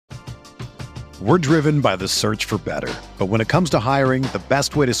We're driven by the search for better. But when it comes to hiring, the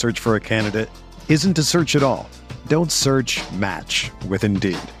best way to search for a candidate isn't to search at all. Don't search, match with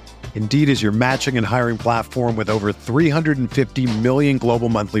Indeed. Indeed is your matching and hiring platform with over 350 million global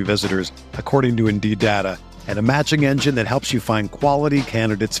monthly visitors, according to Indeed data, and a matching engine that helps you find quality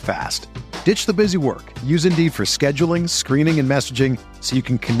candidates fast. Ditch the busy work. Use Indeed for scheduling, screening, and messaging so you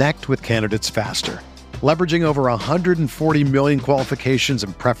can connect with candidates faster. Leveraging over 140 million qualifications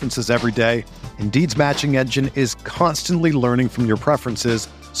and preferences every day, Indeed's matching engine is constantly learning from your preferences,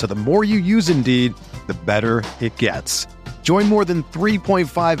 so the more you use Indeed, the better it gets. Join more than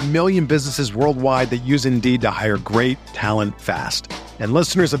 3.5 million businesses worldwide that use Indeed to hire great talent fast. And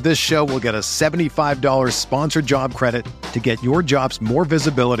listeners of this show will get a $75 sponsored job credit to get your jobs more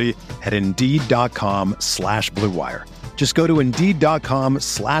visibility at Indeed.com/Blue Wire. Just go to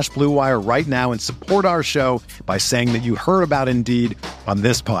Indeed.com/Blue Wire right now and support our show by saying that you heard about Indeed on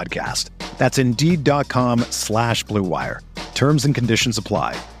this podcast. That's Indeed.com/Blue Wire. Terms and conditions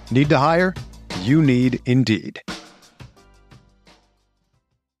apply. Need to hire? You need Indeed.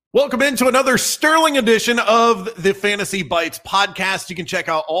 Welcome into another sterling edition of the Fantasy Bites podcast. You can check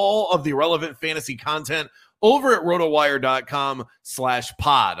out all of the relevant fantasy content over at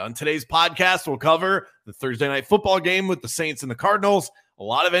rotowire.com/pod. On today's podcast, we'll cover the Thursday night football game with the Saints and the Cardinals, a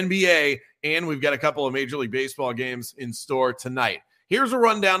lot of NBA, and we've got a couple of Major League Baseball games in store tonight. Here's a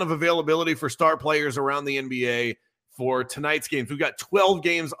rundown of availability for star players around the NBA for tonight's games. We've got 12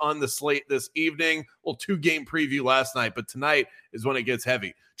 games on the slate this evening. Well, 2-game preview last night, but tonight is when it gets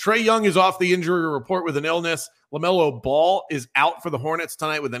heavy. Trae Young is off the injury report with an illness. LaMelo Ball is out for the Hornets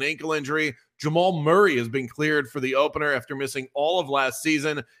tonight with an ankle injury. Jamal Murray has been cleared for the opener after missing all of last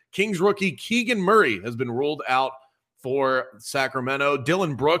season. Kings rookie Keegan Murray has been ruled out for Sacramento.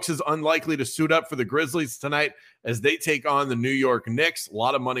 Dylan Brooks is unlikely to suit up for the Grizzlies tonight as they take on the New York Knicks. A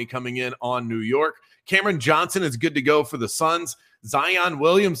lot of money coming in on New York. Cameron Johnson is good to go for the Suns. Zion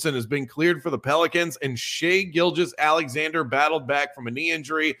Williamson has been cleared for the Pelicans, and Shai Gilgeous-Alexander battled back from a knee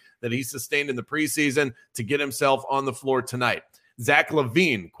injury that he sustained in the preseason to get himself on the floor tonight. Zach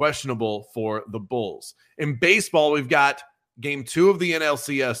LaVine, questionable for the Bulls. In baseball, we've got Game 2 of the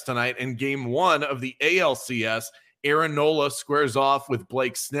NLCS tonight and Game 1 of the ALCS. Aaron Nola squares off with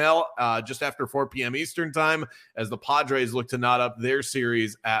Blake Snell just after 4 p.m. Eastern time as the Padres look to knot up their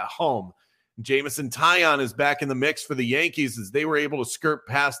series at home. Jameson Taillon is back in the mix for the Yankees as they were able to skirt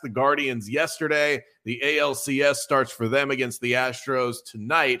past the Guardians yesterday. The ALCS starts for them against the Astros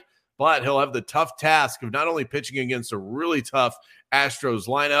tonight, but he'll have the tough task of not only pitching against a really tough Astros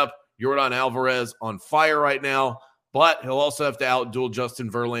lineup, Yordan Alvarez on fire right now, but he'll also have to outduel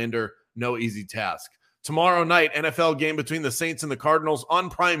Justin Verlander. No easy task. Tomorrow night, NFL game between the Saints and the Cardinals on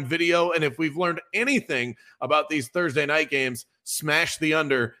Prime Video. And if we've learned anything about these Thursday night games, smash the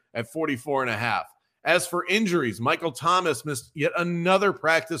under at 44.5. As for injuries, Michael Thomas missed yet another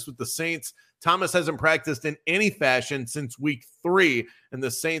practice with the Saints. Thomas hasn't practiced in any fashion since week 3, and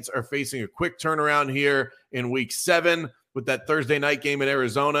the Saints are facing a quick turnaround here in week 7 with that Thursday night game in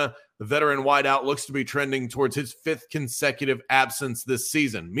Arizona. The veteran wideout looks to be trending towards his 5th consecutive absence this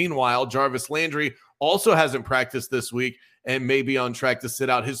season. Meanwhile, Jarvis Landry also hasn't practiced this week and may be on track to sit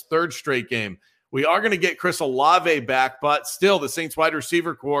out his 3rd straight game. We are going to get Chris Olave back, but still the Saints wide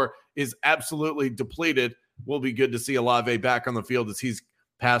receiver core is absolutely depleted. Will be good to see Olave back on the field as he's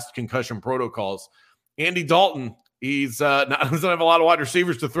passed concussion protocols. Andy Dalton, doesn't have a lot of wide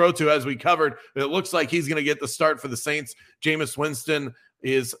receivers to throw to as we covered, but it looks like he's going to get the start for the Saints. Jameis Winston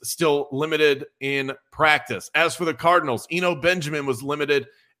is still limited in practice. As for the Cardinals, Eno Benjamin was limited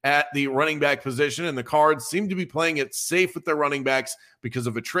at the running back position, and the Cards seem to be playing it safe with their running backs because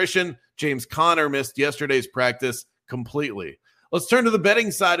of attrition. James Conner missed yesterday's practice completely. Let's turn to the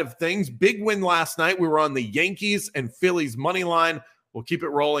betting side of things. Big win last night. We were on the Yankees and Phillies money line. We'll keep it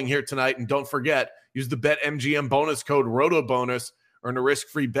rolling here tonight, and don't forget, use the BetMGM bonus code ROTOBONUS. Earn a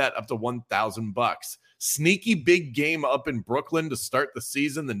risk-free bet up to $1,000. Sneaky big game up in Brooklyn to start the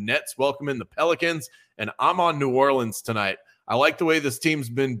season. The Nets welcome in the Pelicans, and I'm on New Orleans tonight. I like the way this team's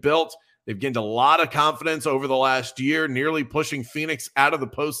been built. They've gained a lot of confidence over the last year, nearly pushing Phoenix out of the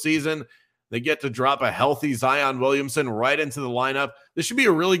postseason. They get to drop a healthy Zion Williamson right into the lineup. This should be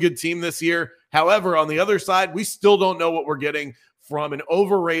a really good team this year. However, on the other side, we still don't know what we're getting from an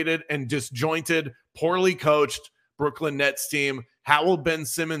overrated and disjointed, poorly coached Brooklyn Nets team. How will Ben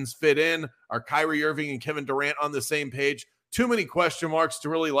Simmons fit in? Are Kyrie Irving and Kevin Durant on the same page? Too many question marks to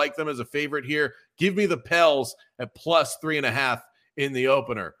really like them as a favorite here. Give me the Pels at plus 3.5 in the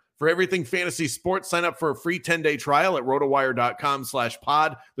opener. For everything fantasy sports, sign up for a free 10-day trial at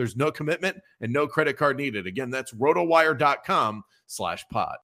rotowire.com/pod. There's no commitment and no credit card needed. Again, that's rotowire.com/pod.